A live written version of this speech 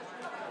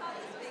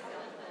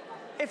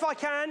if I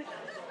can,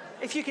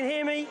 if you can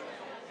hear me,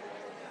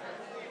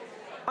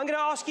 I'm going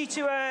to ask you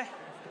to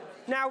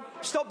now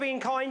stop being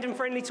kind and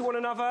friendly to one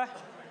another.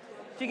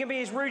 If you can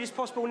be as rude as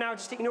possible now,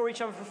 just ignore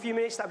each other for a few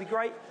minutes, that'd be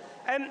great.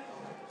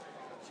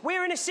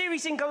 We're in a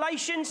series in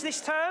Galatians this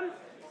term.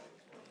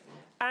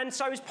 And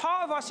so as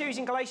part of our series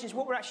in Galatians,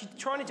 what we're actually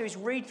trying to do is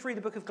read through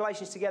the book of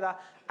Galatians together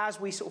as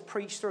we sort of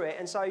preach through it.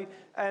 And so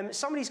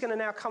somebody's going to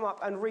now come up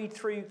and read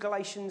through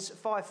Galatians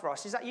 5 for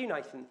us. Is that you,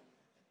 Nathan?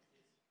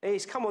 It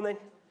is. Come on then.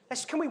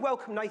 Can we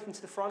welcome Nathan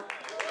to the front?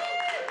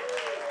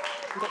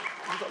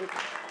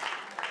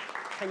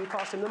 Can you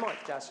pass him the mic,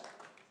 Jazz?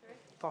 Sorry?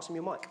 Pass him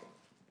your mic.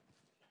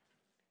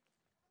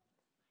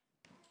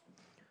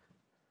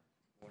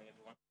 Morning,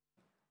 everyone.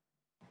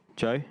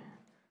 Joe?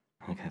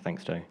 Okay,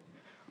 thanks, Joe.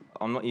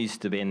 I'm not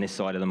used to being this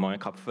side of the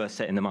mic. I prefer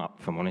setting them up,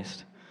 if I'm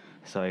honest.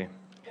 So,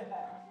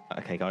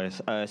 okay,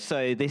 guys.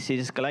 So this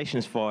is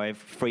Galatians 5,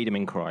 freedom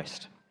in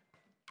Christ.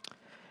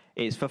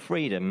 It's for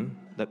freedom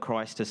that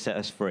Christ has set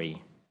us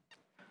free.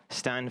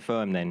 Stand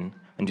firm then,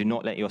 and do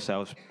not let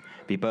yourselves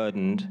be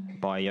burdened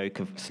by a yoke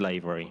of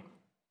slavery.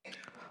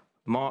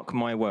 Mark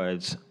my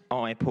words,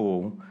 I,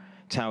 Paul,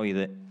 tell you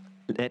that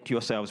let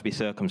yourselves be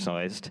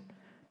circumcised.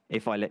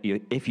 If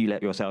you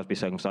let yourselves be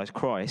circumcised,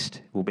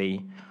 Christ will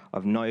be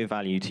of no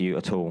value to you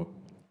at all.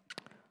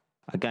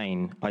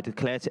 Again, I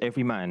declare to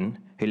every man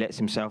who lets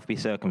himself be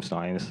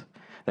circumcised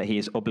that he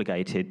is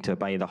obligated to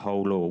obey the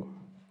whole law.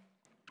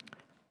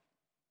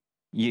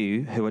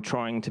 You, who are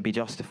trying to be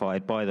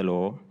justified by the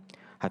law,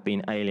 have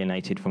been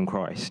alienated from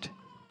Christ.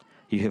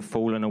 You have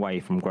fallen away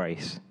from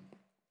grace.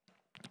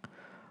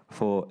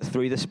 For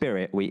through the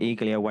Spirit we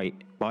eagerly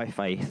await by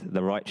faith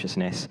the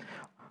righteousness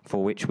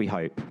for which we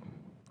hope.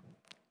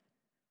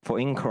 For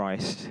in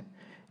Christ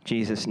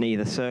Jesus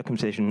neither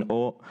circumcision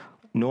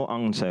nor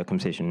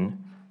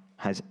uncircumcision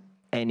has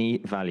any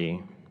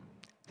value.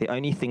 The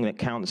only thing that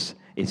counts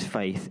is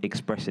faith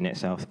expressing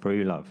itself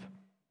through love.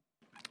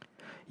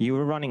 You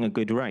were running a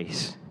good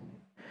race.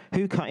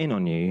 Who cut in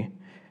on you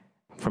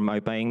from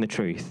obeying the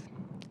truth?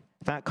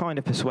 That kind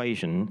of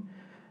persuasion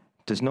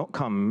does not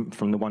come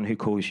from the one who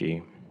calls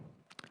you.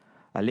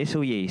 A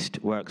little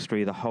yeast works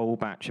through the whole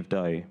batch of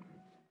dough.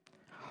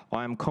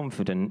 I am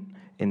confident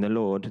in the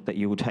Lord that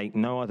you will take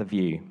no other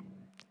view.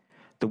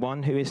 The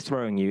one who is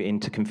throwing you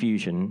into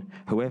confusion,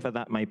 whoever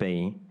that may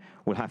be,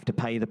 will have to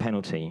pay the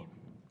penalty.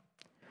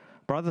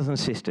 Brothers and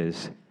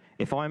sisters,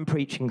 if I am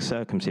preaching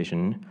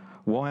circumcision,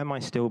 why am I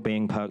still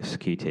being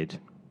persecuted?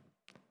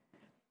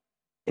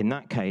 In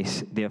that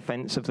case, the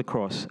offense of the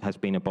cross has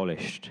been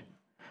abolished.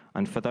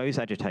 And for those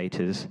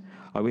agitators,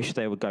 I wish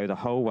they would go the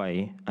whole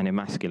way and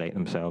emasculate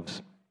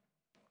themselves.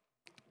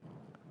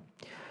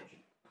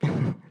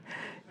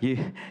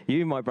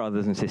 You, my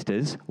brothers and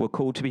sisters, were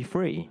called to be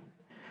free,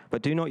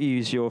 but do not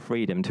use your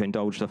freedom to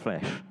indulge the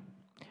flesh.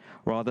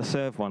 Rather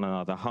serve one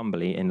another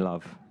humbly in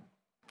love.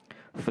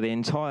 For the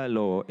entire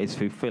law is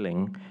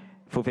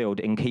fulfilled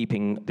in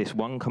keeping this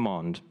one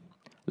command: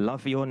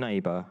 love your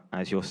neighbor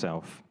as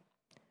yourself.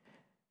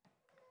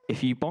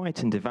 If you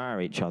bite and devour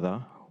each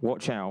other,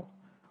 watch out,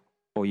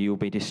 or you will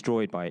be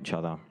destroyed by each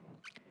other.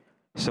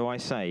 So I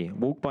say,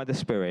 walk by the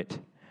Spirit,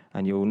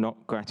 and you will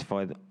not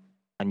gratify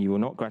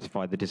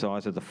the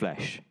desires of the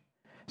flesh.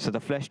 So the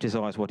flesh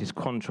desires what is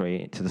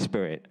contrary to the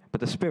Spirit,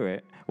 but the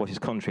Spirit what is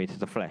contrary to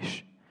the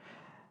flesh.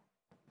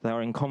 They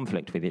are in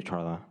conflict with each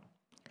other,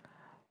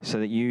 so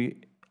that you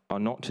are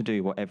not to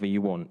do whatever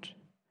you want,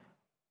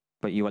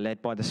 but you are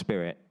led by the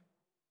Spirit.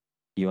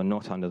 You are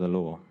not under the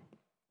law.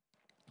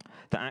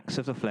 The acts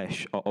of the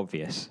flesh are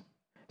obvious: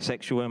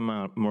 sexual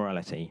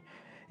immorality,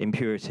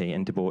 impurity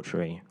and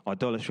debauchery,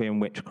 idolatry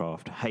and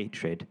witchcraft,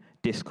 hatred,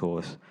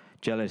 discourse,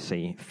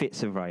 jealousy,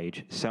 fits of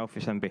rage,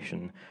 selfish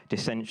ambition,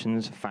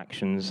 dissensions,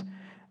 factions,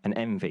 and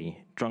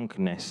envy,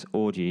 drunkenness,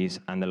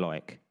 orgies, and the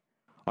like.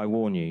 I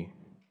warn you,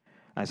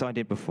 as I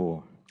did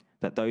before,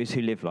 that those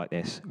who live like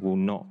this will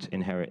not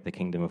inherit the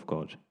kingdom of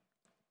God.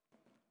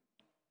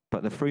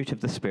 But the fruit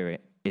of the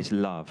Spirit is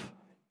love,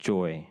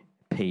 joy,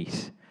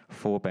 peace,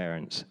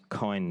 forbearance,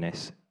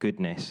 kindness,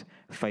 goodness,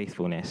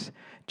 faithfulness,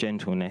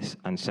 gentleness,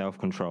 and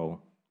self-control.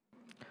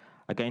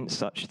 Against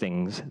such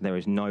things there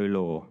is no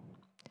law.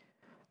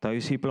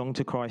 Those who belong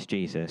to Christ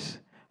Jesus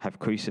have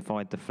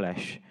crucified the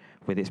flesh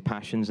with its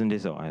passions and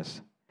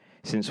desires.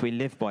 Since we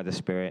live by the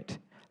Spirit,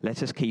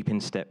 let us keep in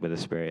step with the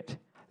Spirit.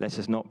 Let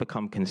us not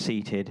become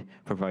conceited,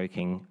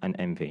 provoking, and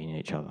envying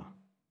each other.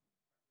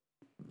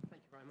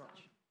 Thank you very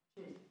much.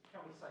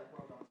 Can we say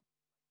well done?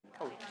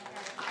 Oh,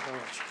 thank you very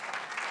much.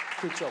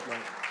 Good job, mate.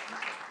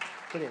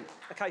 Brilliant.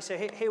 Okay, so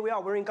here we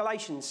are. We're in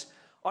Galatians.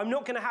 I'm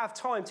not going to have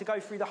time to go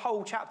through the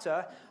whole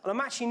chapter, and I'm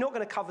actually not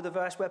going to cover the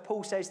verse where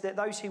Paul says that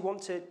those who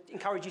want to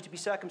encourage you to be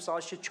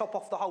circumcised should chop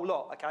off the whole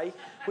lot, okay?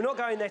 We're not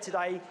going there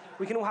today.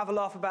 We can all have a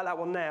laugh about that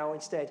one now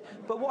instead.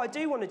 But what I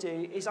do want to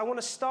do is I want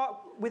to start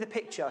with a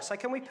picture. So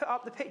can we put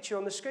up the picture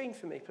on the screen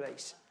for me,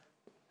 please?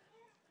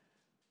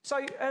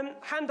 So,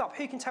 hand up.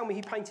 Who can tell me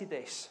who painted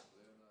this?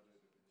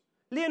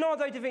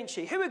 Leonardo da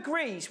Vinci. Who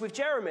agrees with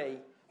Jeremy?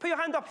 Put your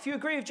hand up if you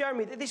agree with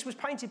Jeremy that this was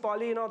painted by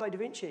Leonardo da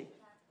Vinci.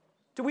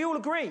 Do we all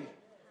agree?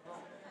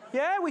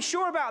 Yeah, we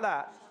sure about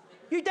that?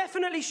 You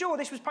definitely sure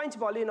this was painted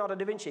by Leonardo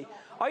da Vinci?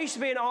 I used to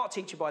be an art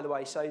teacher, by the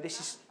way, so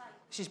this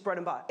is bread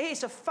and butter. It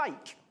is a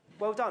fake.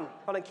 Well done.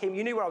 Well done, Kim.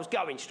 You knew where I was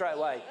going straight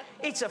away.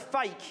 It's a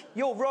fake.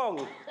 You're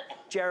wrong,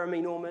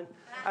 Jeremy Norman.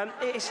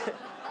 It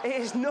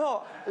is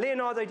not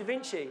Leonardo da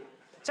Vinci.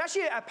 It's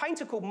actually a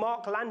painter called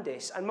Mark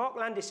Landis, and Mark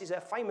Landis is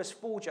a famous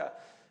forger.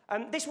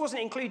 This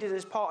wasn't included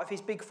as part of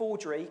his big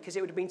forgery because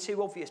it would have been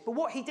too obvious. But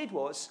what he did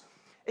was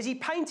he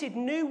painted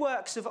new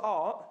works of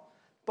art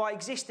by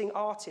existing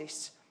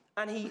artists,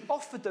 and he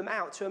offered them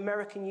out to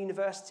American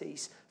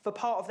universities for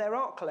part of their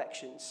art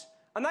collections.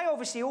 And they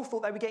obviously all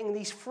thought they were getting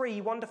these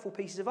free, wonderful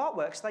pieces of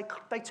artwork, so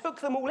they took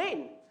them all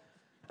in.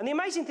 And the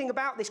amazing thing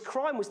about this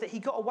crime was that he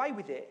got away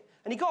with it.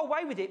 And he got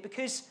away with it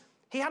because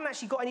he hadn't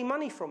actually got any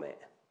money from it.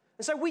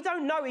 And so we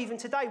don't know even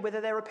today whether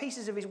there are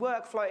pieces of his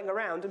work floating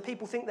around and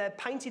people think they're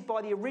painted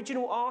by the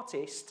original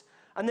artist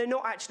and they're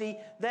not actually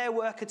their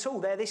work at all.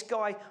 They're this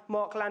guy,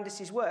 Mark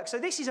Landis's work. So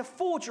this is a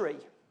forgery.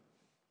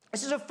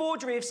 This is a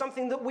forgery of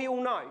something that we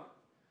all know.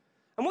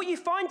 And what you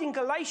find in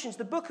Galatians,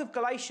 the book of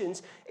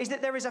Galatians, is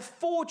that there is a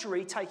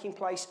forgery taking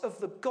place of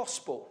the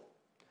gospel.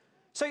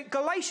 So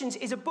Galatians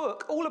is a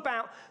book all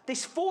about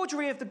this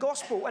forgery of the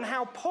gospel and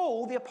how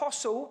Paul, the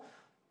apostle,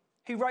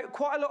 who wrote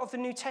quite a lot of the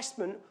New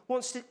Testament,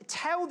 wants to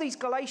tell these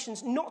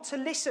Galatians not to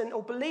listen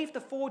or believe the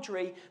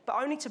forgery, but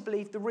only to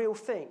believe the real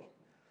thing.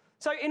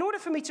 So in order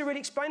for me to really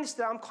explain this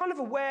today, I'm kind of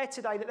aware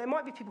today that there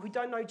might be people who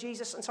don't know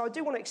Jesus, and so I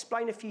do want to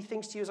explain a few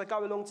things to you as I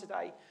go along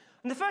today.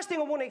 And the first thing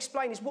I want to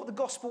explain is what the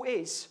gospel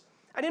is.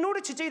 And in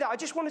order to do that, I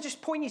just want to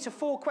point you to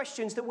 4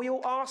 questions that we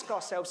all ask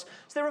ourselves.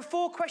 So there are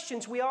 4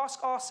 questions we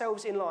ask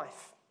ourselves in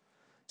life.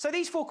 So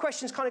these 4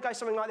 questions kind of go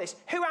something like this.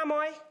 Who am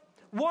I?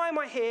 Why am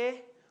I here?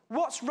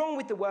 What's wrong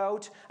with the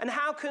world? And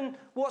how can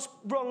what's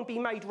wrong be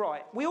made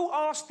right? We all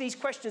ask these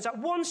questions at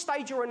one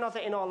stage or another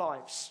in our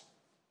lives.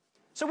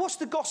 So what's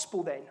the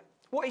gospel then?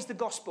 What is the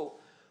gospel?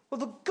 Well,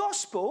 the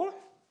gospel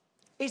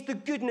is the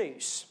good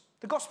news.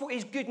 The gospel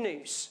is good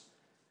news.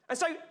 And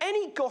so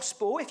any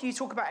gospel, if you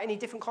talk about any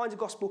different kinds of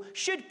gospel,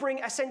 should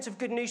bring a sense of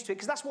good news to it,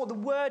 because that's what the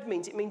word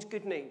means. It means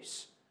good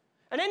news.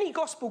 And any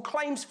gospel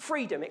claims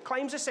freedom. It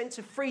claims a sense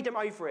of freedom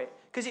over it,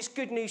 because it's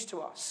good news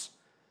to us.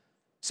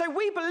 So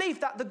we believe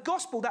that the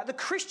gospel, that the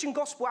Christian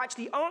gospel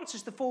actually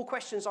answers the 4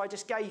 questions I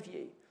just gave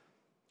you.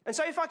 And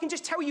so if I can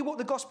just tell you what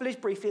the gospel is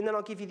briefly, and then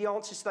I'll give you the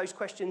answers to those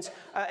questions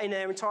in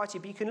their entirety,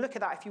 but you can look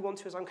at that if you want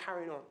to as I'm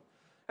carrying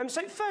on.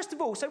 So first of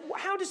all, so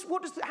how does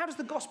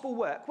the gospel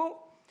work?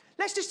 Well,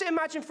 let's just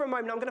imagine for a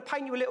moment, I'm going to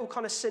paint you a little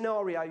kind of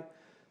scenario.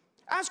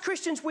 As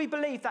Christians, we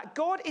believe that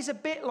God is a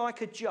bit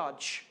like a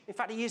judge. In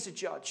fact, he is a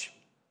judge.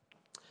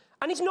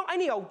 And he's not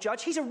any old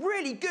judge. He's a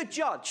really good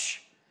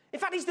judge. In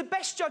fact, he's the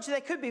best judge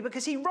there could be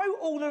because he wrote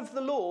all of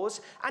the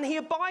laws and he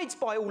abides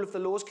by all of the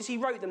laws because he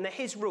wrote them. They're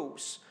his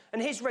rules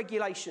and his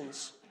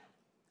regulations.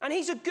 And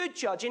he's a good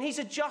judge and he's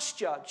a just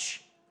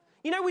judge.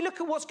 You know, we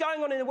look at what's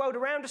going on in the world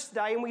around us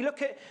today and we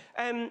look at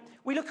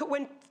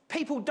when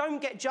people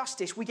don't get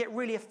justice, we get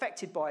really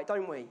affected by it,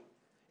 don't we?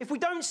 If we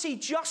don't see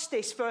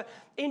justice for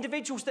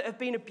individuals that have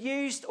been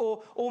abused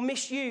or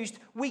misused,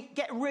 we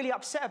get really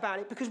upset about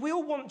it because we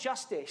all want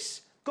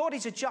justice. God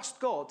is a just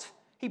God.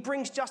 He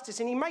brings justice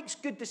and he makes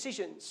good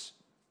decisions.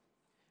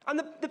 And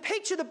the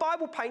picture the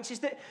Bible paints is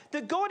that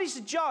God is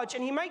a judge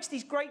and he makes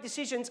these great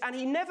decisions and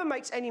he never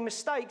makes any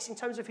mistakes in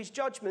terms of his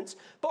judgments.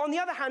 But on the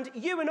other hand,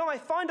 you and I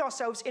find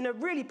ourselves in a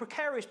really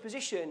precarious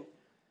position.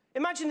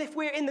 Imagine if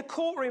we're in the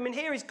courtroom and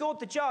here is God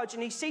the judge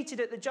and he's seated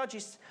at the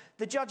judge's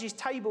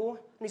table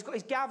and he's got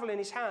his gavel in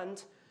his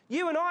hand.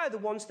 You and I are the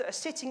ones that are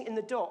sitting in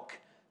the dock,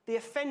 the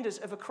offenders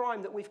of a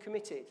crime that we've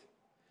committed.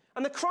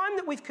 And the crime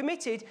that we've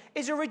committed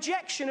is a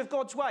rejection of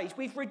God's ways.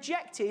 We've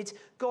rejected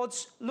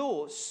God's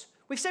laws.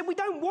 We've said we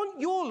don't want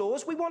your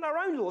laws, we want our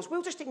own laws.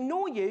 We'll just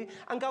ignore you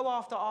and go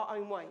after our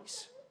own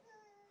ways.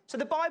 So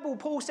the Bible,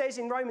 Paul says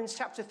in Romans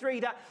chapter 3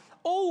 that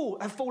all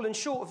have fallen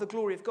short of the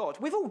glory of God.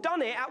 We've all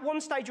done it at one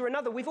stage or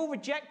another. We've all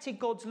rejected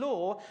God's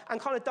law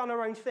and kind of done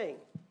our own thing.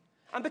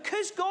 And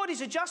because God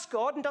is a just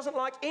God and doesn't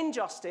like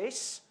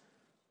injustice,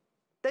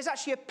 there's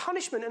actually a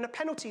punishment and a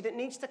penalty that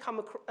needs to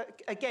come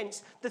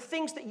against the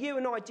things that you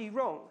and I do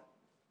wrong.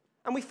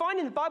 And we find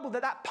in the Bible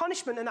that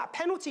punishment and that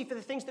penalty for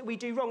the things that we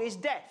do wrong is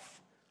death.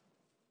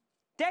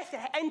 Death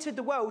entered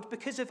the world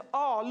because of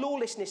our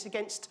lawlessness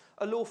against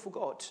a lawful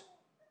God.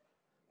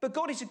 But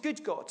God is a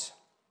good God.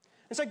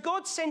 And so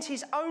God sent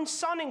his own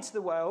son into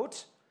the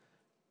world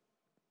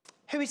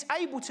who is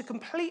able to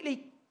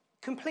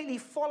completely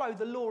follow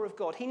the law of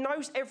God. He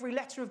knows every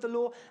letter of the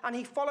law and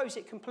he follows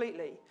it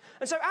completely.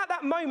 And so at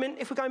that moment,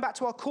 if we're going back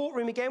to our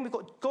courtroom again, we've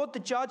got God the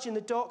judge in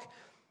the dock.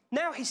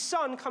 Now his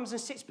son comes and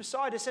sits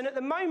beside us. And at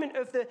the moment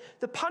of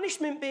the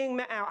punishment being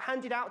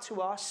handed out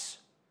to us,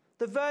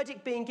 the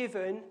verdict being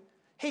given,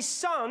 his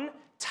son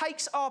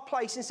takes our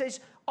place and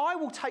says, I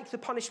will take the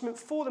punishment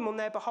for them on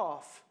their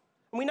behalf.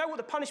 And we know what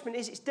the punishment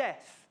is, it's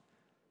death.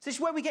 So this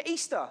is where we get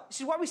Easter.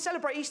 This is why we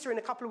celebrate Easter in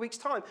a couple of weeks'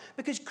 time,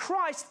 because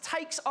Christ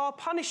takes our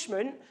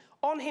punishment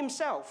on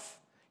himself.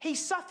 He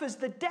suffers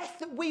the death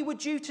that we were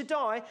due to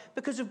die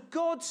because of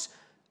God's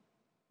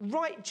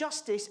right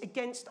justice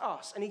against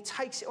us, and he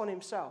takes it on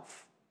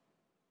himself.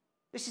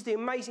 This is the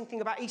amazing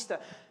thing about Easter.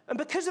 And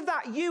because of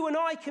that, you and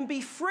I can be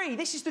free.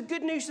 This is the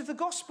good news of the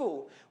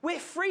gospel. We're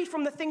free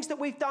from the things that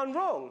we've done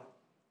wrong.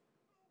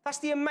 That's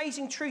the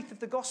amazing truth of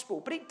the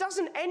gospel. But it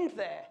doesn't end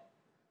there.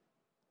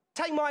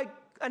 Take my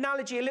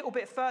analogy a little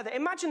bit further.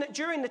 Imagine that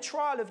during the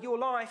trial of your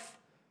life,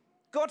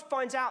 God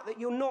finds out that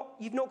you've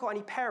not got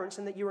any parents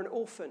and that you're an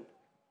orphan.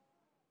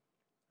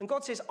 And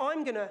God says,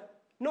 I'm going to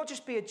not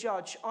just be a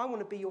judge, I want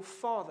to be your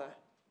father.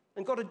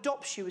 And God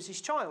adopts you as his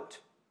child.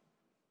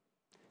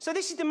 So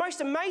this is the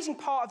most amazing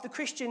part of the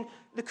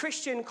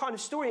Christian kind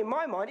of story in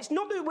my mind. It's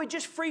not that we're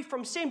just free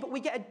from sin, but we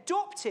get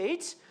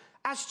adopted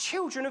as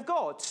children of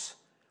God.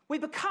 We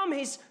become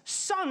his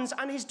sons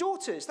and his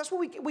daughters. That's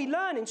what we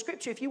learn in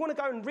Scripture. If you want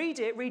to go and read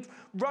it, read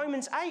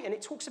Romans 8, and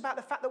it talks about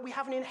the fact that we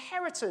have an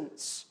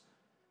inheritance.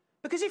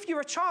 Because if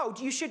you're a child,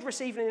 you should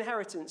receive an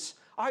inheritance.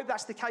 I hope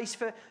that's the case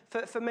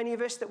for many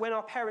of us, that when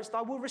our parents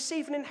die, we'll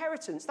receive an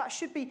inheritance. That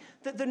should be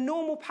the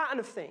normal pattern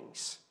of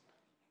things.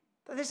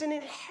 That there's an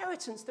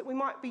inheritance that we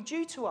might be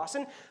due to us.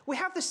 And we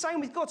have the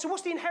same with God. So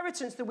what's the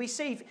inheritance that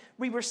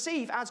we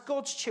receive as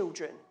God's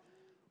children?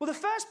 Well, the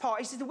first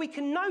part is that we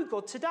can know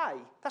God today.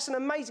 That's an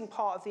amazing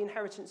part of the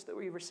inheritance that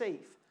we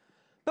receive.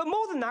 But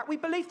more than that, we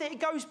believe that it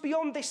goes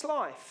beyond this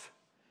life.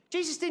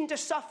 Jesus didn't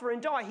just suffer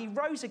and die. He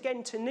rose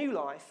again to new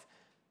life,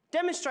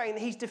 demonstrating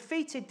that he's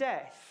defeated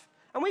death.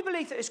 And we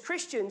believe that as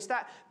Christians,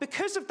 that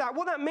because of that,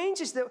 what that means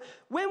is that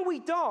when we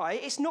die,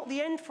 it's not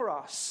the end for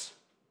us.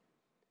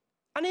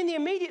 And in the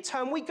immediate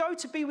term, we go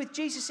to be with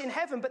Jesus in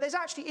heaven, but there's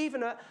actually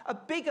even a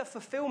bigger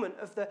fulfillment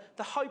of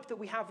the hope that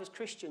we have as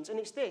Christians. And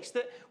it's this,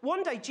 that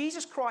one day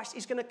Jesus Christ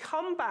is going to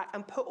come back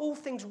and put all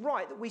things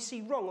right that we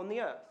see wrong on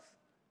the earth.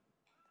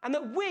 And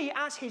that we,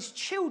 as his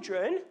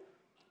children,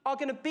 are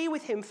going to be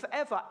with him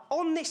forever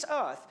on this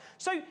earth.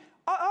 So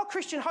our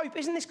Christian hope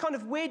isn't this kind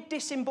of weird,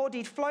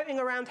 disembodied, floating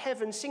around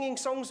heaven, singing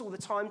songs all the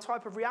time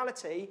type of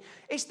reality.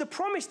 It's the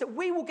promise that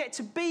we will get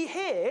to be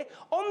here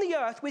on the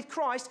earth with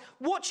Christ,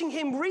 watching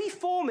him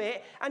reform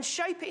it and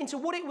shape it into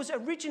what it was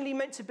originally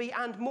meant to be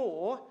and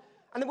more,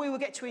 and that we will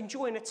get to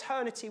enjoy an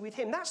eternity with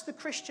him. That's the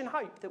Christian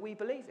hope that we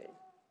believe in.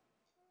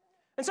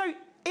 And so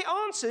it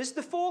answers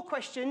the 4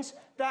 questions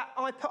that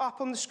I put up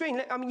on the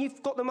screen. I mean,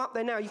 you've got them up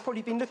there now. You've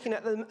probably been looking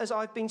at them as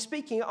I've been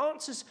speaking. It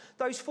answers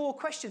those 4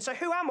 questions. So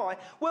who am I?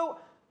 Well,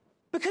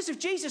 because of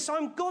Jesus,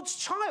 I'm God's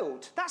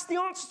child. That's the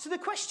answer to the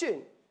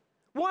question.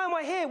 Why am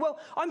I here? Well,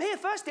 I'm here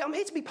firstly. I'm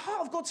here to be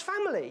part of God's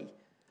family.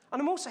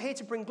 And I'm also here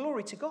to bring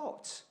glory to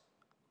God.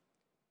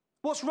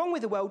 What's wrong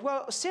with the world?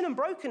 Well, sin and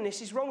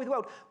brokenness is wrong with the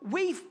world.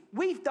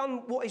 We've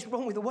done what is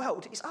wrong with the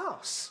world. It's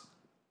us.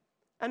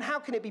 And how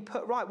can it be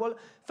put right? Well,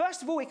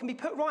 first of all, it can be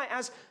put right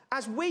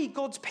as we,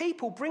 God's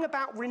people, bring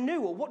about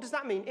renewal. What does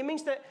that mean? It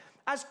means that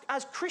as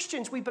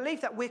Christians, we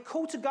believe that we're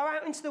called to go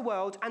out into the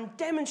world and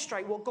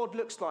demonstrate what God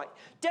looks like,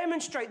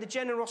 demonstrate the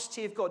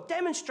generosity of God,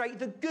 demonstrate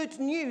the good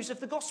news of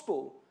the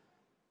gospel.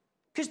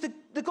 Because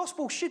the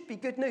gospel should be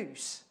good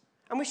news,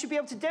 and we should be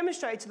able to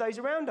demonstrate it to those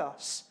around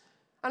us.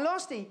 And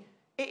lastly,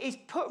 it is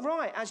put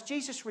right as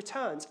Jesus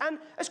returns. And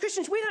as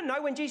Christians, we don't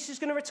know when Jesus is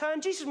going to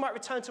return. Jesus might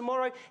return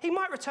tomorrow. He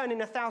might return in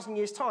 1,000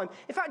 years' time.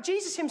 In fact,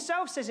 Jesus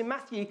himself says in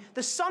Matthew,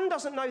 the Son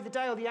doesn't know the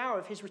day or the hour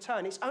of his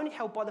return. It's only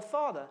held by the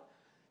Father.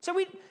 So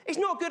it's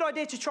not a good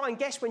idea to try and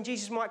guess when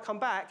Jesus might come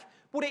back.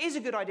 What it is a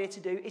good idea to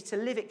do is to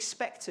live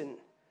expectant,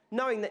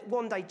 knowing that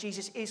one day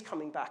Jesus is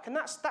coming back. And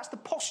that's the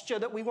posture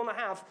that we want to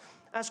have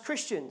as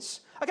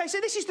Christians. Okay, so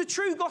this is the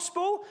true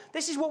gospel.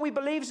 This is what we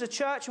believe as a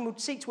church and would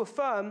seek to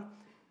affirm.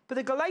 But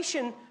the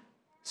Galatians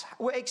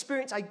will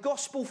experience a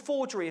gospel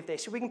forgery of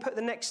this. If we can put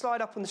the next slide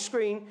up on the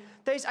screen.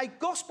 There's a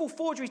gospel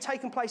forgery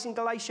taking place in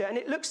Galatia, and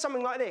it looks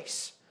something like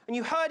this. And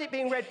you heard it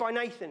being read by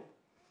Nathan.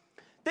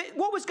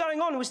 What was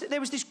going on was that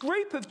there was this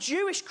group of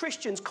Jewish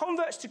Christians,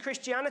 converts to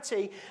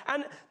Christianity,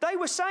 and they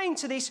were saying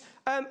to this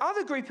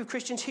other group of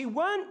Christians who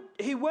weren't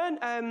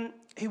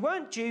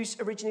Jews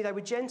originally, they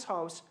were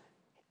Gentiles.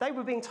 They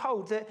were being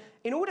told that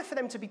in order for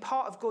them to be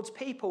part of God's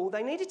people,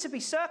 they needed to be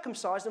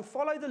circumcised and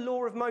follow the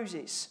law of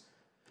Moses.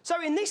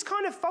 So in this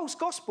kind of false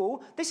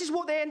gospel, this is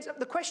what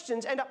the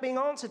questions end up being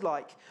answered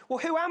like. Well,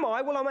 who am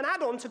I? Well, I'm an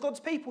add-on to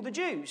God's people, the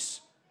Jews.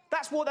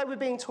 That's what they were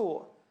being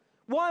taught.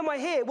 Why am I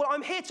here? Well,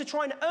 I'm here to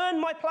try and earn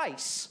my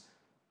place.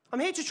 I'm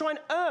here to try and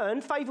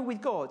earn favour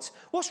with God.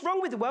 What's wrong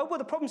with the world? Well,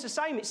 the problem's the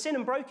same. It's sin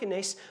and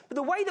brokenness. But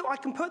the way that I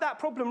can put that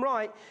problem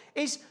right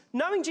is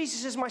knowing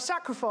Jesus as my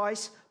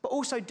sacrifice, but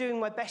also doing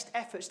my best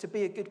efforts to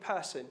be a good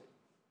person.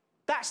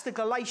 That's the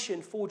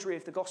Galatian forgery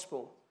of the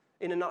gospel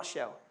in a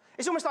nutshell.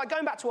 It's almost like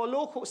going back to our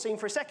law court scene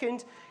for a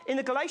second. In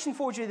the Galatian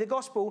forgery of the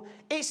gospel,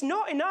 it's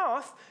not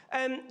enough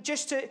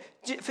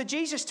for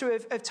Jesus to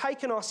have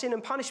taken our sin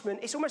and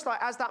punishment. It's almost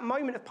like as that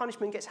moment of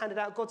punishment gets handed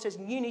out, God says,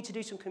 you need to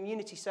do some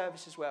community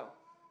service as well.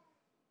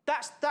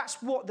 That's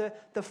what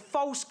the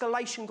false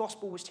Galatian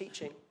gospel was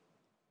teaching.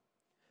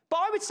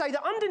 But I would say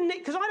that underneath,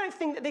 because I don't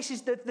think that this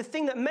is the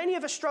thing that many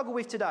of us struggle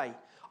with today.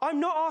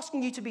 I'm not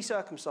asking you to be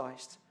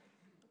circumcised.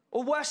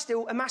 Or worse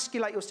still,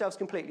 emasculate yourselves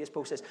completely, as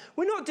Paul says.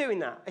 We're not doing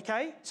that,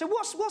 okay? So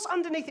what's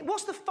underneath it?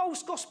 What's the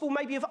false gospel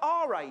maybe of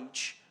our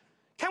age?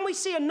 Can we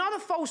see another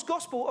false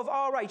gospel of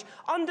our age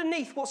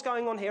underneath what's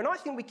going on here? And I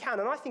think we can,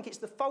 and I think it's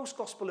the false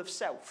gospel of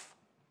self.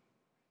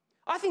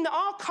 I think that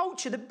our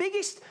culture, the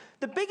biggest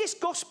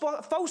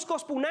gospel, false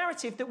gospel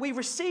narrative that we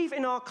receive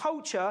in our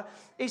culture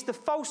is the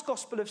false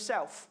gospel of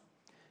self.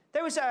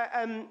 There was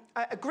a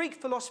Greek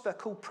philosopher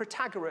called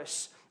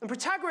Protagoras, and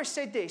Protagoras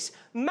said this: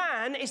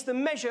 man is the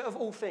measure of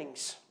all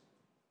things.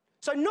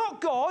 So not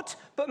God,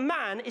 but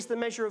man is the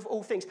measure of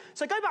all things.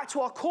 So go back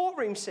to our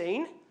courtroom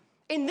scene.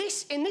 In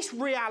this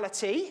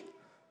reality,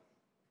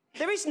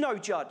 there is no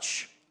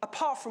judge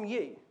apart from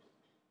you.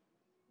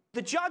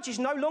 The judge is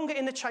no longer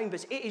in the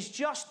chambers. It is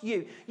just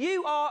you.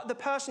 You are the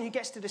person who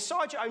gets to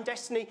decide your own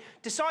destiny,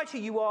 decide who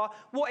you are,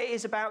 what it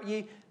is about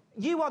you.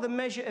 You are the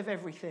measure of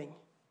everything.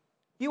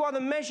 You are the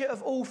measure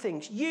of all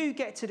things. You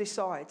get to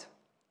decide.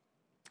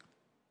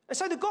 And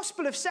so the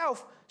gospel of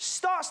self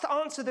starts to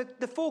answer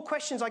the four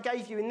questions I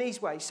gave you in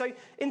these ways. So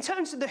in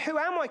terms of the who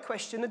am I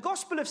question, the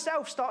gospel of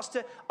self starts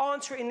to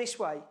answer it in this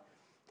way.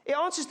 It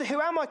answers the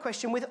who am I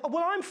question with,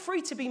 well, I'm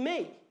free to be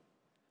me.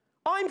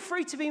 I'm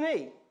free to be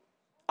me.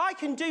 I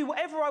can do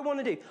whatever I want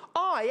to do.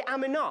 I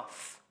am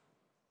enough.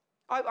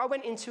 I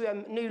went into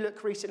New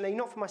Look recently,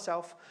 not for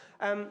myself,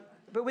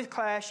 but with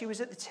Claire. She was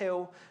at the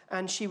till,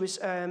 and she was,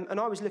 and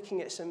I was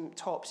looking at some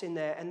tops in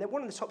there, and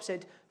one of the tops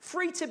said,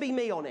 "Free to be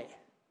me" on it.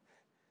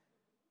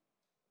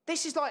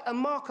 This is like a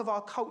mark of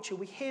our culture.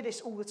 We hear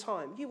this all the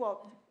time. Be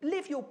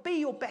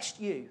your best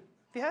you.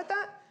 Have you heard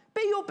that?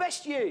 Be your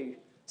best you,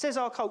 says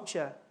our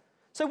culture.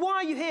 So why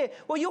are you here?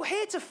 Well, you're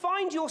here to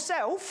find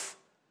yourself,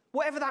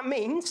 whatever that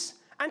means,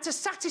 and to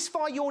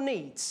satisfy your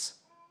needs.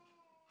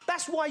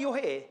 That's why you're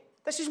here.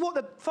 This is what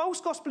the false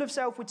gospel of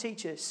self would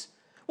teach us.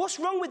 What's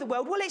wrong with the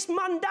world? Well, it's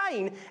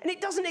mundane, and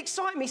it doesn't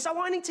excite me,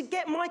 so I need to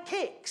get my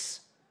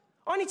kicks.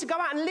 I need to go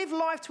out and live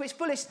life to its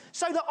fullest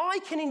so that I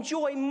can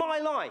enjoy my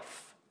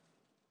life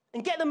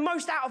and get the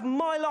most out of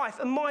my life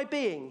and my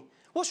being.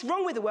 What's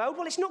wrong with the world?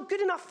 Well, it's not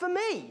good enough for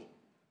me.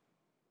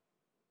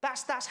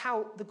 That's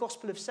how the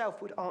gospel of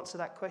self would answer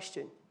that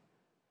question.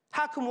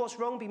 How can what's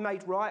wrong be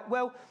made right?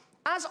 Well,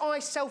 as I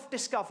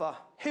self-discover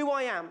who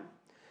I am,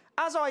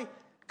 as I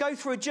go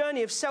through a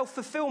journey of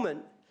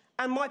self-fulfillment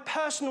and my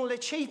personal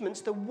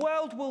achievements, the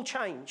world will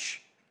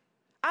change.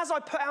 As I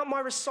put out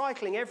my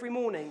recycling every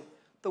morning,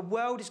 the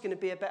world is going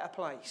to be a better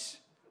place.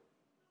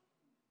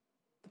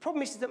 The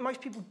problem is that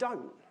most people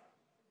don't,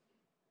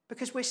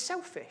 because we're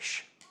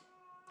selfish.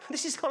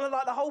 This is kind of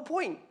like the whole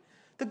point.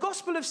 The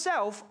gospel of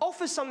self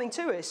offers something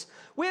to us.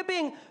 We're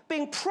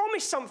being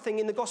promised something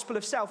in the gospel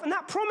of self. And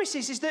that promise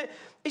is that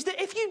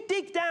if you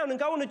dig down and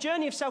go on a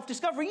journey of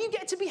self-discovery, you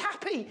get to be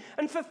happy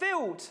and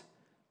fulfilled.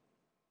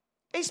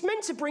 It's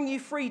meant to bring you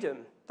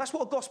freedom. That's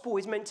what a gospel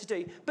is meant to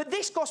do. But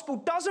this gospel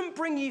doesn't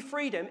bring you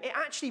freedom. It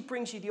actually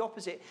brings you the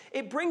opposite.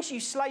 It brings you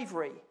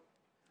slavery.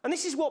 And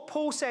this is what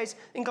Paul says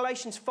in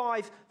Galatians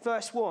 5,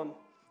 verse 1.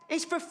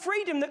 It's for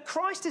freedom that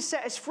Christ has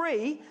set us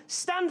free.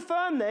 Stand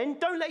firm then.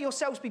 Don't let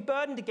yourselves be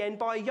burdened again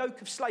by a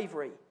yoke of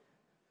slavery.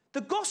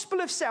 The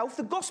gospel of self,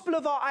 the gospel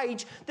of our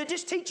age, that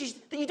just teaches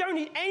that you don't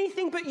need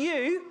anything but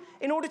you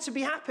in order to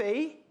be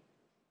happy,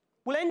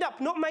 will end up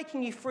not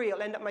making you free.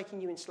 It'll end up making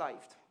you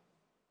enslaved.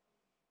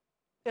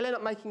 It'll end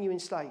up making you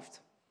enslaved.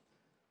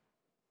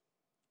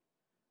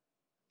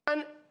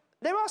 And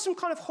there are some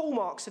kind of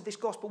hallmarks of this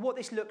gospel, what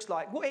this looks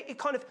like,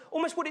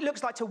 almost what it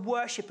looks like to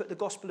worship at the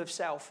gospel of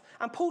self.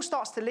 And Paul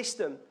starts to list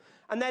them.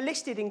 And they're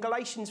listed in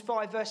Galatians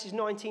 5, verses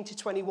 19 to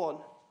 21.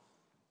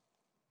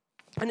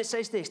 And it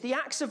says this: the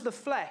acts of the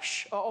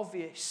flesh are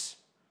obvious.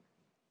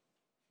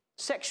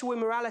 Sexual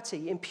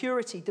immorality,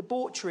 impurity,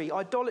 debauchery,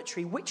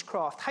 idolatry,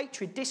 witchcraft,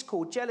 hatred,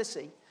 discord,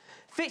 jealousy,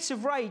 fits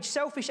of rage,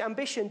 selfish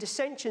ambition,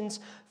 dissensions,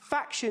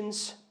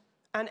 factions,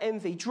 and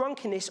envy,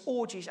 drunkenness,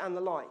 orgies, and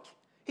the like.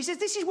 He says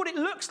this is what it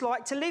looks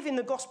like to live in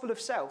the gospel of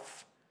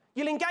self.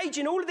 You'll engage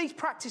in all of these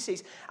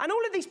practices. And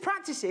all of these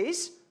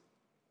practices,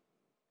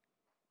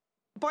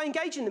 by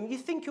engaging them, you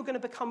think you're going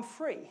to become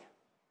free.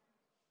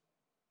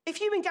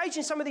 If you engage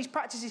in some of these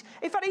practices,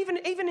 in fact,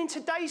 even in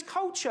today's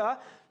culture,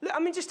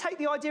 just take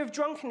the idea of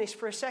drunkenness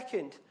for a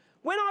second.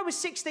 When I was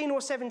 16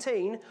 or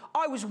 17,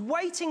 I was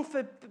waiting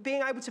for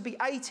being able to be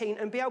 18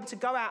 and be able to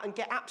go out and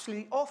get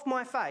absolutely off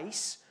my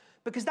face,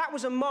 because that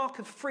was a mark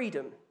of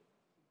freedom.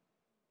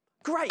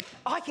 Great,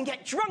 I can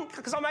get drunk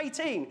because I'm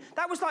 18.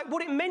 That was like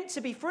what it meant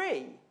to be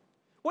free.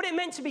 What it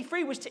meant to be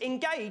free was to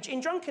engage in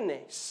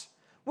drunkenness.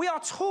 We are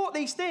taught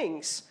these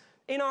things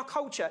in our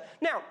culture.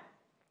 Now,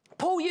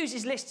 Paul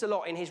uses lists a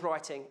lot in his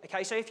writing.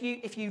 Okay, so if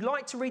you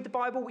like to read the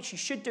Bible, which you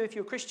should do if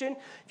you're a Christian,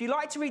 if you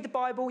like to read the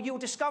Bible, you'll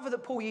discover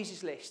that Paul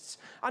uses lists.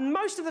 And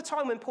most of the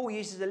time when Paul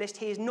uses a list,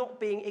 he is not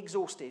being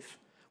exhaustive.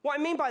 What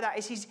I mean by that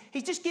is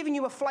he's just giving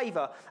you a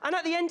flavour. And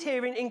at the end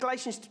here in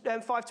Galatians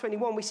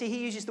 5:21, we see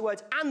he uses the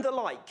words "and the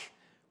like,"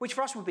 which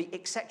for us would be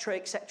etc.,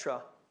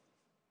 etc.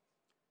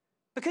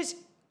 Because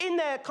in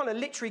their kind of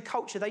literary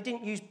culture, they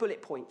didn't use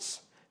bullet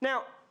points.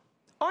 Now,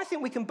 I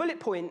think we can bullet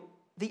point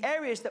the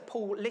areas that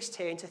Paul lists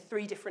here into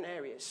 3 different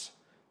areas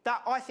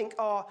that I think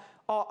are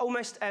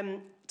almost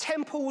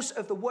temples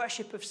of the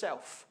worship of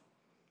self.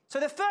 So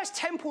the first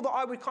temple that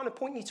I would kind of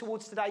point you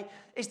towards today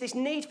is this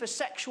need for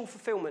sexual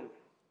fulfillment.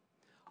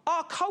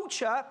 Our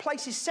culture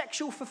places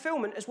sexual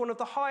fulfillment as one of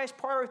the highest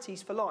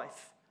priorities for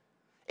life.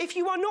 If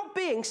you are not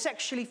being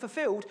sexually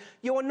fulfilled,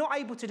 you are not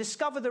able to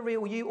discover the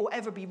real you or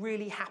ever be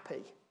really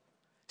happy.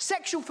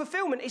 Sexual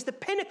fulfillment is the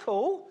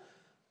pinnacle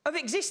of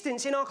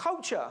existence in our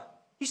culture.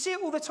 You see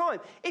it all the time.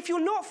 If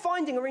you're not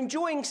finding or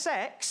enjoying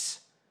sex,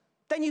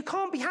 then you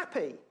can't be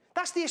happy.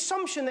 That's the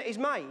assumption that is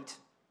made.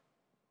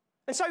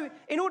 And so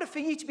in order for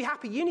you to be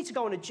happy, you need to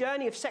go on a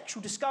journey of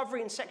sexual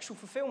discovery and sexual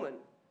fulfillment.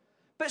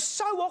 But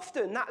so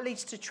often that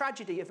leads to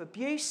tragedy of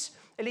abuse.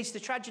 It leads to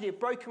the tragedy of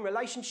broken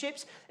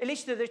relationships. It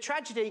leads to the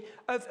tragedy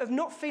of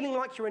not feeling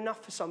like you're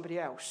enough for somebody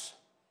else.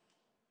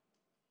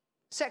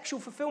 Sexual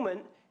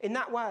fulfillment in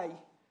that way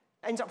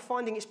ends up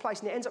finding its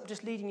place, and it ends up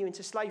just leading you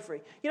into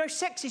slavery. You know,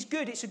 sex is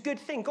good. It's a good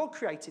thing. God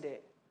created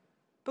it.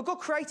 But God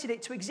created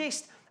it to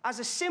exist as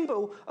a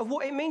symbol of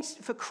what it means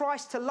for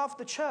Christ to love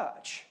the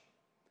church.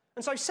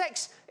 And so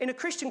sex, in a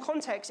Christian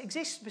context,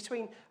 exists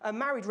between a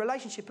married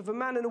relationship of a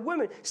man and a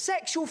woman.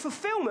 Sexual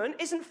fulfillment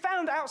isn't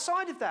found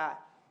outside of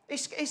that.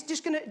 It's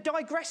just going to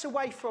digress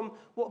away from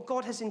what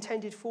God has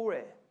intended for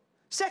it.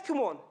 Second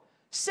one,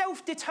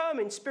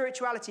 self-determined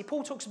spirituality.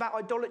 Paul talks about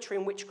idolatry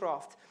and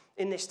witchcraft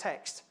in this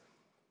text.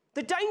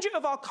 The danger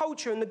of our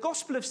culture and the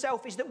gospel of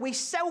self is that we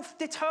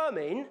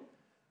self-determine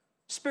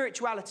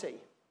spirituality.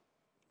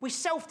 We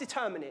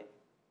self-determine it.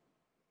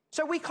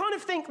 So we kind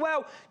of think,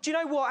 well, do you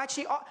know what?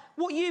 Actually,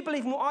 what you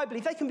believe and what I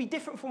believe, they can be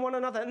different from one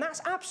another, and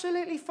that's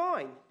absolutely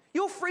fine.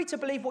 You're free to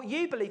believe what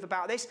you believe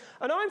about this,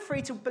 and I'm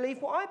free to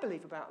believe what I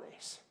believe about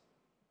this.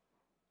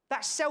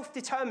 That's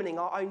self-determining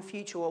our own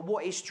future or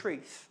what is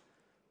truth.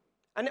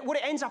 And what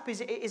it ends up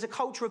is a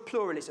culture of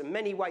pluralism.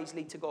 Many ways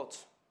lead to God.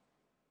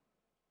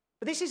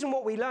 But this isn't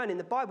what we learn in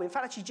the Bible. In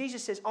fact, actually,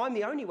 Jesus says, I'm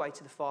the only way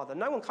to the Father.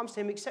 No one comes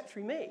to him except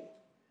through me.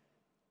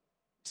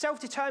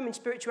 Self-determined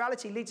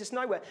spirituality leads us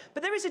nowhere.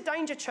 But there is a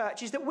danger,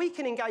 church, is that we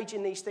can engage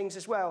in these things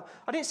as well.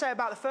 I didn't say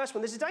about the first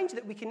one. There's a danger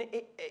that we can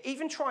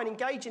even try and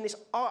engage in this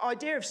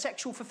idea of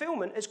sexual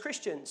fulfillment as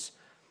Christians.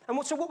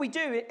 And so what we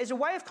do is a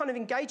way of kind of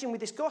engaging with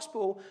this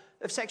gospel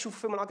of sexual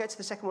fulfillment. I'll get to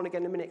the second one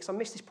again in a minute because I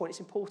missed this point. It's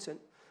important.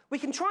 We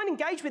can try and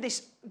engage with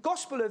this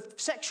gospel of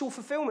sexual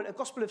fulfillment, a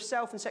gospel of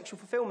self and sexual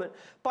fulfillment,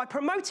 by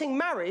promoting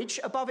marriage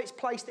above its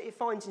place that it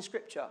finds in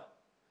Scripture.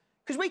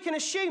 Because we can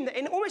assume that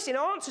almost in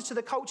answer to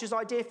the culture's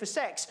idea for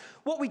sex,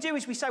 what we do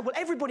is we say, well,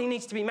 everybody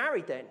needs to be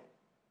married then.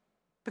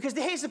 Because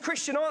here's the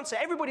Christian answer,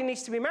 everybody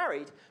needs to be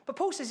married. But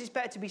Paul says it's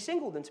better to be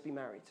single than to be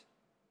married.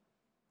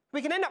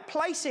 We can end up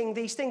placing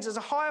these things as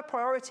a higher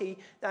priority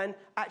than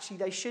actually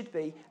they should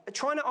be,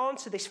 trying to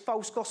answer this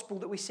false gospel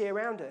that we see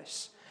around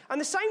us.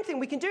 And the same thing,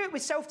 we can do it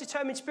with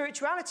self-determined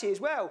spirituality as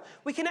well.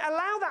 We can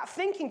allow that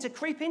thinking to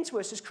creep into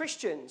us as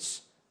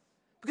Christians.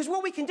 Because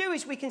what we can do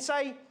is we can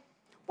say,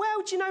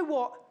 well, do you know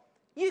what?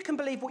 You can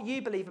believe what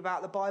you believe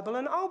about the Bible,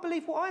 and I'll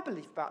believe what I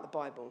believe about the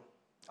Bible.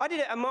 I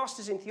did a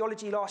master's in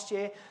theology last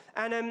year,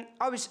 and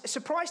I was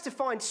surprised to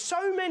find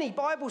so many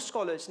Bible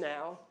scholars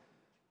now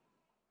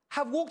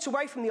have walked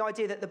away from the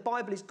idea that the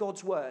Bible is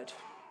God's word.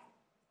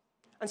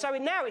 And so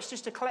now it's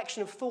just a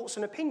collection of thoughts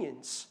and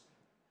opinions.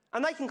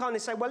 And they can kind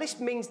of say, well, this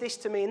means this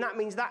to me, and that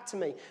means that to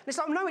me. And it's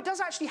like, no, it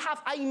does actually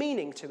have a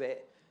meaning to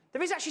it.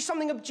 There is actually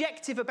something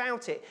objective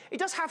about it. It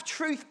does have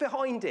truth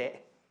behind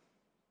it.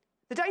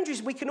 The danger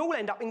is we can all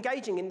end up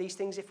engaging in these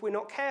things if we're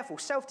not careful.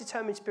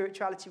 Self-determined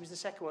spirituality was the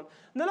second one.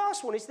 And the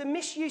last one is the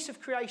misuse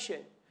of creation.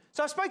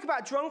 So I spoke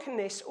about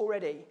drunkenness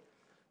already.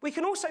 We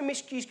can also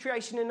misuse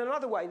creation in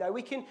another way, though.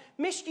 We can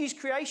misuse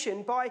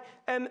creation by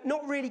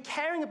not really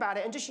caring about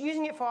it and just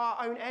using it for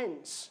our own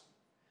ends.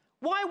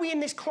 Why are we in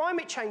this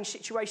climate change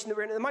situation that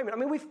we're in at the moment? I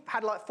mean, we've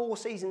had like 4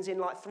 seasons in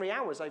like 3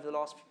 hours over the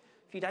last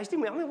few days,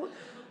 didn't we? I mean,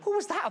 what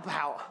was that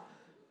about?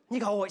 And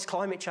you go, oh, it's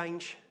climate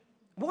change.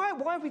 Why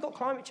have we got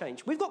climate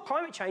change? We've got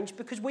climate change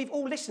because we've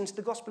all listened to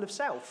the gospel of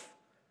self.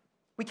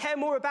 We care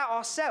more about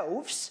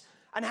ourselves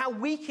and how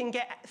we can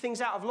get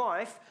things out of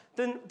life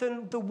than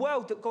the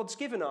world that God's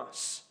given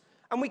us.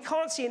 And we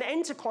can't see an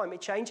end to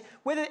climate change.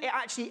 Whether it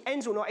actually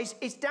ends or not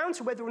is down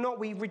to whether or not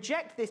we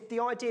reject the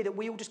idea that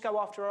we all just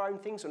go after our own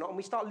things or not, and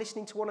we start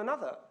listening to one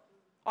another.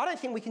 I don't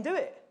think we can do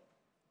it.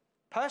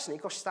 Personally,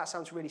 gosh, that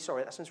sounds really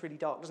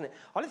dark, doesn't it?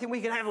 I don't think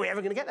we're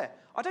ever going to get there.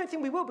 I don't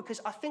think we will, because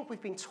I think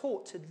we've been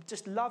taught to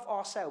just love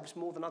ourselves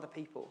more than other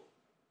people.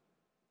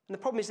 And the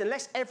problem is,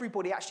 unless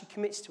everybody actually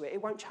commits to it,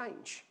 it won't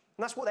change.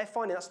 And that's what they're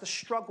finding. That's the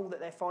struggle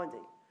that they're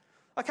finding.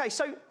 Okay,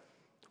 so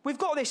we've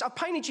got this. I've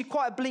painted you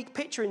quite a bleak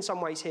picture in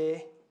some ways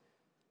here,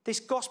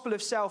 this gospel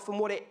of self and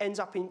what it ends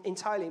up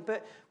entailing.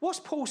 But what's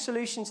Paul's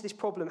solution to this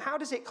problem? How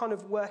does it kind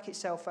of work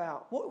itself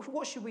out?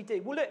 What should we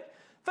do? Well, look,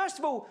 first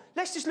of all,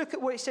 let's just look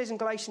at what it says in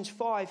Galatians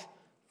 5,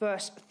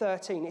 verse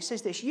 13. It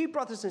says this: you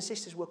brothers and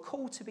sisters were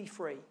called to be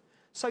free.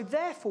 So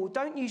therefore,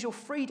 don't use your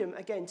freedom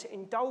again to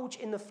indulge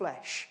in the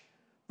flesh.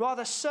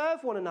 Rather,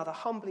 serve one another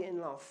humbly in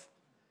love.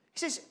 He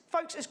says,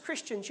 folks, as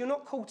Christians, you're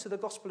not called to the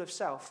gospel of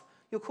self.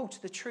 You're called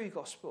to the true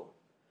gospel.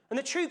 And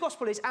the true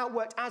gospel is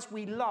outworked as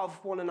we love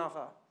one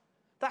another.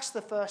 That's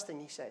the first thing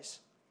he says.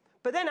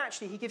 But then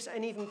actually he gives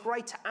an even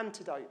greater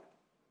antidote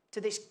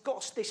to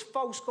this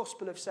false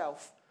gospel of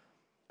self.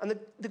 And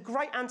the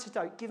great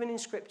antidote given in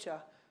Scripture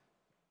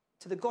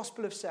to the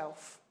gospel of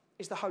self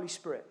is the Holy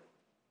Spirit.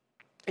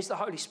 It's the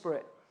Holy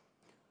Spirit.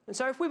 And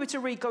so if we were to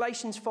read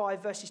Galatians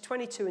 5, verses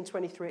 22 and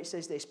 23, it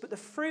says this, but the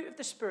fruit of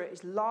the Spirit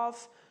is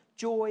love,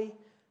 joy,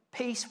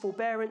 peace,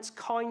 forbearance,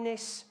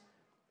 kindness,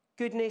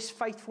 goodness,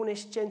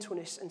 faithfulness,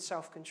 gentleness, and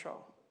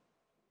self-control.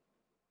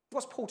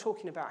 What's Paul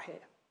talking about here?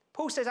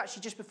 Paul says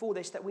actually just before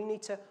this that we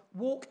need to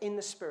walk in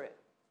the Spirit.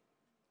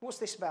 What's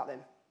this about then?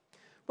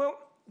 Well,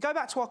 go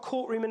back to our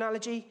courtroom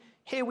analogy.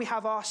 Here we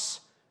have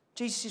us.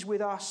 Jesus is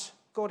with us,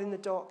 God in the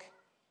dock.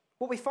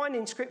 What we find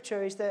in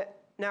Scripture is that,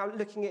 now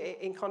looking at it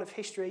in kind of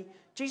history,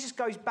 Jesus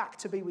goes back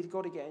to be with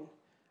God again.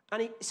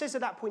 And it says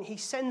at that point, he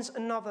sends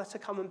another to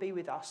come and be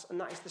with us, and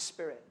that is the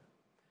Spirit.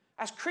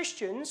 As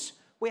Christians,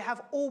 we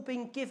have all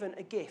been given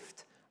a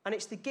gift, and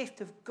it's the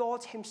gift of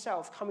God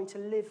himself coming to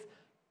live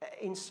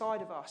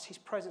inside of us, his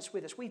presence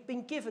with us. We've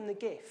been given the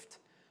gift.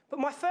 But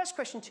my first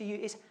question to you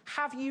is,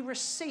 have you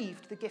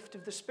received the gift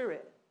of the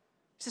Spirit?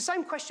 It's the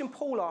same question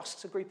Paul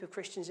asks a group of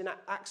Christians in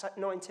Acts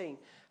 19.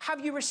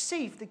 Have you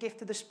received the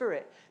gift of the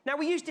Spirit? Now,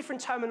 we use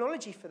different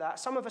terminology for that.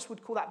 Some of us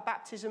would call that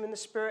baptism in the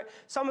Spirit.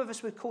 Some of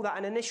us would call that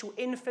an initial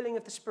infilling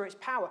of the Spirit's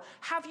power.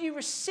 Have you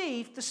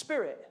received the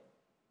Spirit?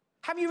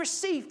 Have you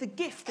received the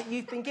gift that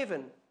you've been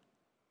given?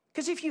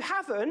 Because if you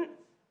haven't,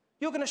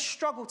 you're going to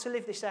struggle to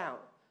live this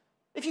out.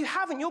 If you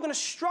haven't, you're going to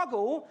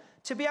struggle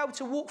to be able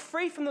to walk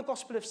free from the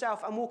gospel of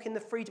self and walk in the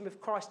freedom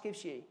that Christ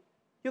gives you.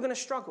 You're going to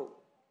struggle.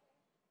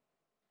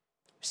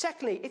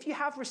 Secondly, if you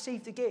have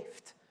received the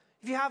gift,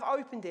 if you have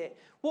opened it,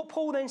 what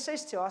Paul then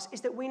says to us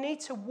is that we need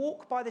to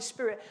walk by the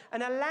Spirit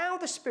and allow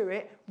the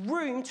Spirit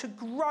room to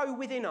grow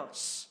within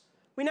us.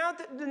 We now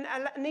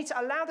need to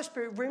allow the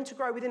Spirit room to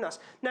grow within us.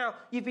 Now,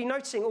 you've been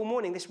noticing all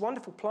morning this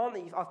wonderful plant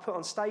that I've put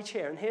on stage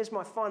here, and here's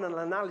my final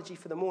analogy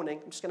for the morning.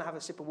 I'm just going to have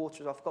a sip of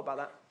water as I forgot about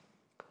that.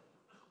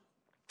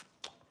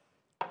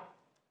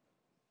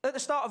 At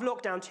the start of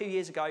lockdown 2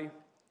 years ago,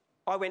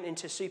 I went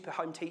into super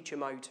home teacher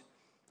mode.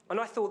 And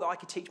I thought that I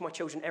could teach my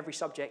children every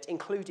subject,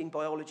 including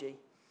biology.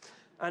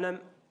 And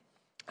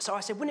so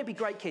I said, wouldn't it be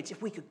great, kids,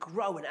 if we could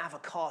grow an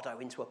avocado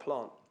into a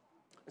plant?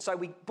 And so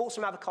we bought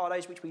some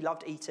avocados, which we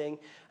loved eating,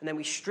 and then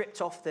we stripped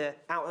off the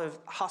outer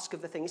husk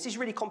of the thing. This is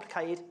really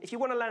complicated. If you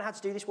want to learn how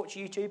to do this, watch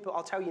YouTube, but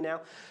I'll tell you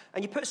now.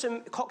 And you put some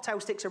cocktail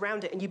sticks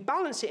around it, and you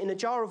balance it in a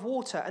jar of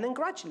water, and then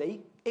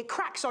gradually it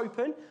cracks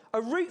open,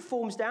 a root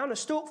forms down, a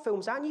stalk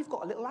forms out, and you've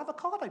got a little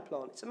avocado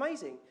plant. It's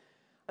amazing.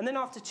 And then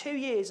after 2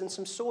 years and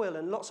some soil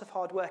and lots of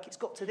hard work, it's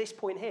got to this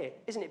point here.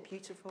 Isn't it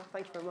beautiful?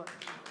 Thank you very much.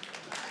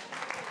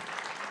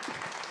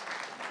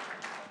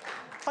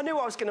 I knew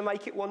I was going to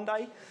make it one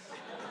day.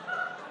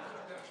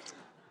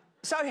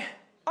 So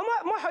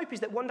my hope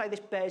is that one day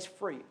this bears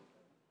fruit.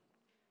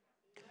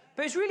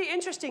 But it's really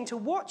interesting to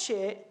watch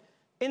it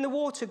in the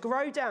water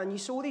grow down. You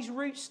saw these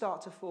roots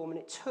start to form, and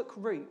it took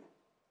root.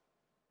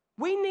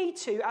 We need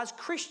to, as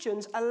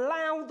Christians,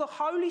 allow the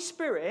Holy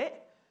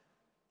Spirit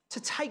to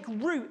take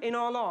root in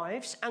our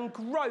lives and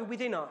grow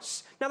within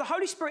us. Now, the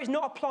Holy Spirit is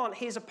not a plant,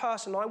 he is a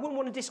person. I wouldn't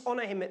want to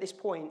dishonor him at this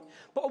point.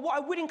 But what I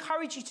would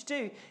encourage you to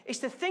do is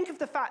to think of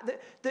the fact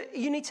that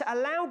you need to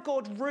allow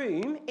God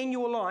room in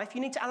your life.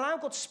 You need to allow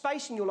God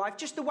space in your life,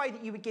 just the way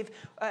that you would give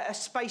a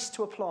space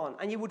to a plant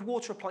and you would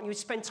water a plant. You would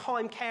spend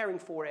time caring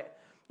for it.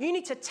 You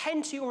need to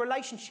tend to your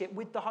relationship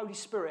with the Holy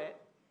Spirit.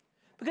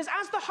 Because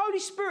as the Holy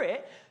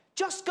Spirit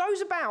just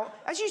goes about,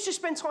 as you just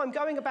spend time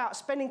going about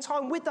spending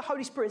time with the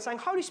Holy Spirit and saying,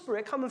 Holy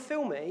Spirit, come and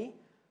fill me,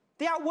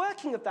 the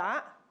outworking of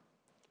that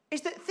is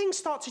that things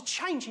start to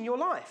change in your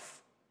life.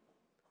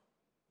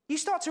 You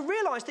start to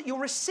realize that you're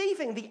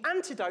receiving the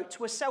antidote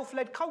to a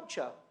self-led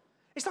culture.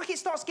 It's like it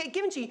starts to get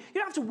given to you. You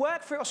don't have to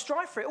work for it or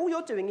strive for it. All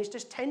you're doing is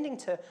just tending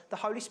to the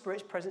Holy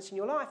Spirit's presence in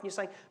your life. And you're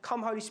saying,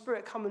 come, Holy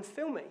Spirit, come and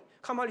fill me.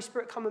 Come, Holy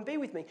Spirit, come and be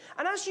with me.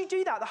 And as you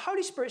do that, the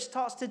Holy Spirit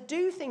starts to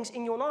do things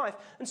in your life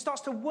and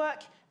starts to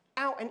work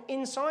out and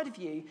inside of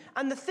you.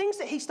 And the things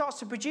that he starts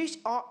to produce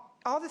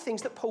are the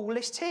things that Paul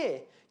lists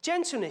here.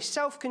 Gentleness,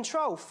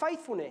 self-control,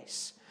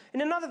 faithfulness. In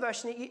another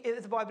version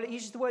of the Bible, it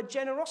uses the word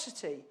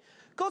generosity.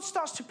 God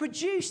starts to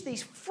produce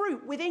these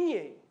fruit within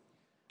you.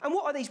 And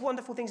what are these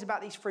wonderful things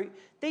about these fruit?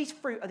 These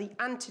fruit are the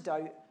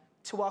antidote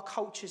to our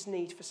culture's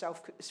need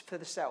for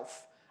the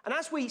self. And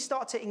as we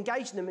start to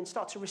engage in them and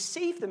start to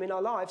receive them in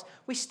our lives,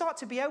 we start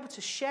to be able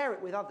to share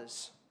it with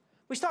others.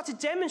 We start to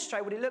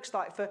demonstrate what it looks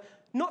like for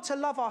not to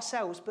love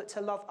ourselves, but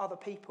to love other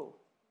people.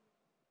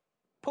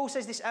 Paul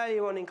says this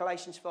earlier on in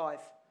Galatians 5.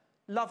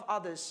 Love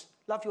others.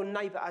 Love your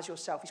neighbour as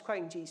yourself. He's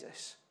quoting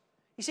Jesus.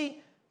 You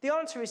see, the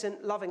answer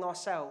isn't loving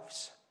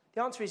ourselves.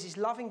 The answer is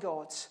loving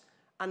God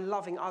and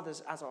loving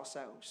others as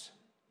ourselves.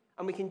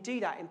 And we can do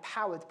that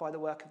empowered by the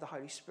work of the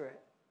Holy Spirit.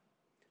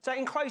 So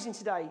in closing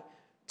today,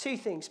 two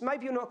things.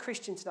 Maybe you're not a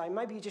Christian today.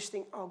 Maybe you just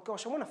think, oh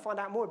gosh, I want to find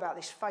out more about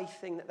this faith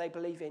thing that they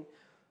believe in.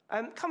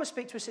 Come and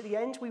speak to us at the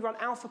end. We run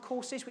Alpha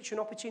courses, which are an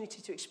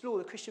opportunity to explore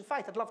the Christian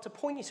faith. I'd love to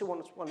point you to one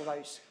of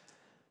those.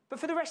 But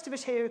for the rest of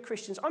us here who are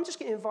Christians, I'm just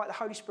going to invite the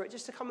Holy Spirit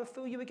just to come and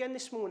fill you again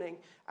this morning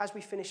as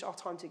we finish our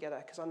time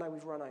together, because I know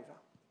we've run over.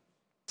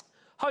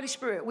 Holy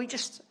Spirit, we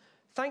just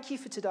thank you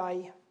for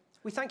today.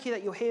 We thank you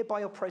that you're here by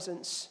your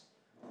presence.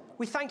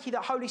 We thank you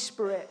that, Holy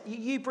Spirit,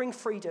 you bring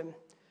freedom.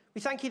 We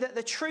thank you that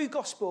the true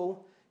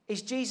gospel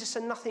is Jesus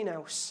and nothing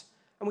else.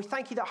 And we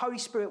thank you that, Holy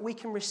Spirit, we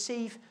can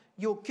receive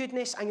your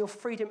goodness and your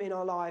freedom in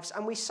our lives.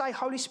 And we say,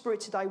 Holy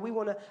Spirit, today we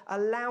want to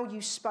allow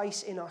you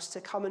space in us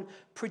to come and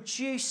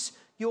produce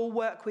your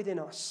work within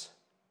us.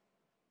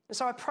 And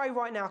so I pray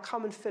right now,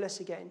 come and fill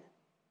us again.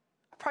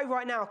 I pray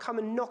right now, come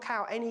and knock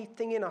out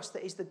anything in us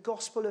that is the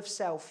gospel of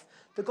self,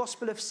 the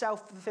gospel of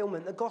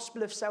self-fulfillment, the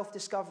gospel of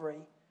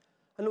self-discovery.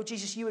 And Lord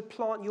Jesus, you would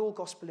plant your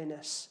gospel in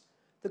us,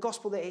 the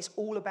gospel that is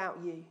all about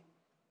you.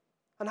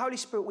 And Holy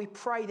Spirit, we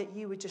pray that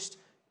you would just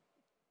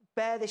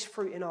bear this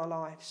fruit in our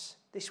lives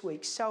this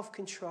week: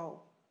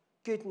 self-control,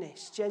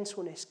 goodness,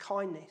 gentleness,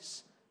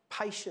 kindness,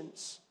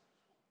 patience.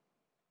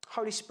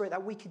 Holy Spirit,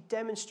 that we could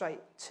demonstrate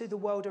to the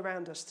world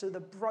around us, to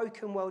the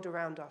broken world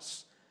around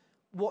us,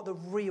 what the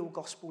real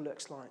gospel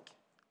looks like.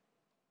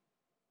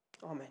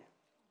 Amen.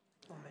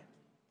 Amen.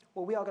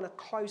 Well, we are going to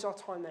close our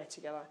time there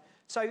together.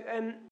 So,